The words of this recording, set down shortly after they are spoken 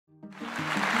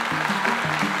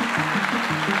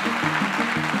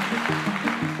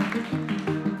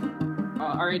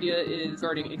our idea is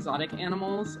regarding exotic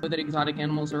animals, so that exotic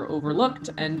animals are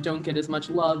overlooked and don't get as much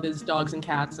love as dogs and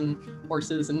cats and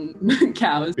horses and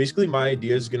cows. Basically, my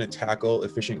idea is going to tackle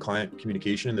efficient client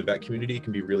communication in the vet community. It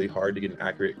can be really hard to get an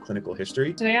accurate clinical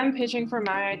history. Today I'm pitching for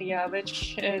my idea,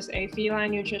 which is a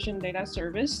feline nutrition data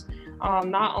service.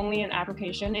 Not only an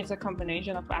application, it's a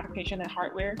combination of application and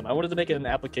hardware. I wanted to make it an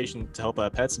application to help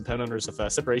pets and pet owners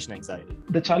with separation anxiety.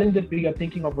 The challenge that we are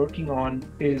thinking of working on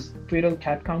is fetal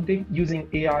cat counting using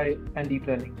AI and deep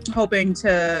learning. Hoping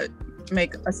to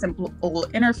make a simple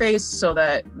interface so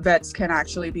that vets can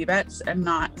actually be vets and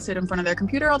not sit in front of their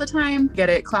computer all the time. Get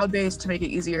it cloud-based to make it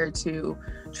easier to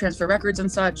transfer records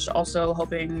and such. Also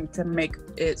hoping to make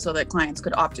it so that clients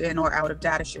could opt in or out of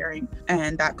data sharing,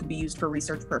 and that could be used for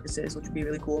research purposes, which would be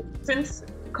really cool. Since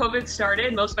COVID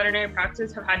started, most veterinary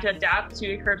practices have had to adapt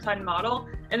to a curbside model,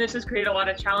 and this has created a lot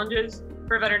of challenges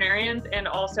for veterinarians and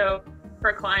also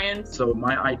for clients. So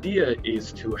my idea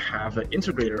is to have an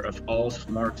integrator of all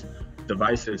smart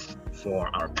devices for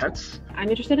our pets. I'm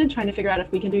interested in trying to figure out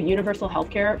if we can do universal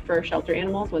healthcare for shelter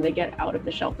animals when they get out of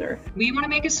the shelter. We want to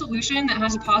make a solution that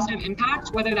has a positive impact,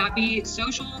 whether that be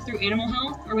social through animal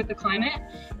health or with the climate.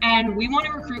 And we want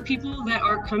to recruit people that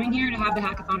are coming here to have the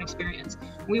hackathon experience.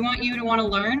 We want you to want to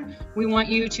learn. We want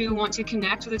you to want to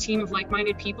connect with a team of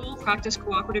like-minded people, practice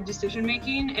cooperative decision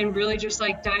making, and really just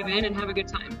like dive in and have a good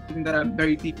time. Something that I'm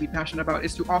very deeply passionate about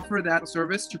is to offer that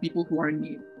service to people who are in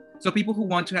need. So people who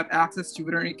want to have access to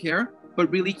veterinary care, but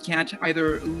really can't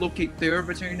either locate their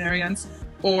veterinarians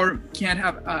or can't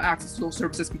have access to those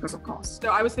services because of cost. So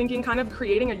I was thinking kind of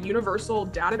creating a universal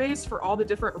database for all the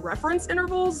different reference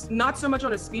intervals, not so much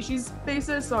on a species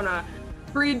basis, on a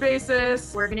breed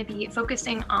basis. We're going to be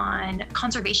focusing on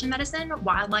conservation medicine,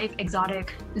 wildlife,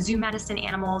 exotic, zoo medicine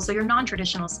animals, so your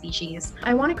non-traditional species.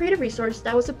 I want to create a resource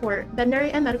that will support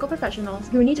veterinary and medical professionals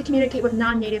who need to communicate with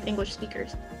non-native English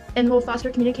speakers, and will foster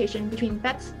communication between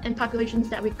vets and populations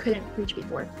that we couldn't reach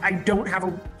before. I don't have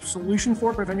a solution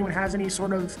for it, but if anyone has any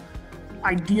sort of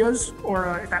ideas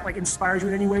or if that inspires you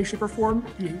in any way, shape, or form,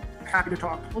 be happy to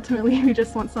talk. Ultimately, we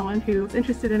just want someone who's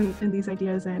interested in these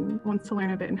ideas and wants to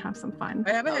learn a bit and have some fun.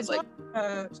 I have a hedgehog.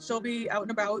 She'll be out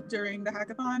and about during the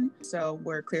hackathon, so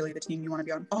we're clearly the team you want to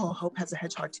be on. Oh, Hope has a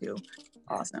hedgehog too.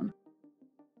 Awesome.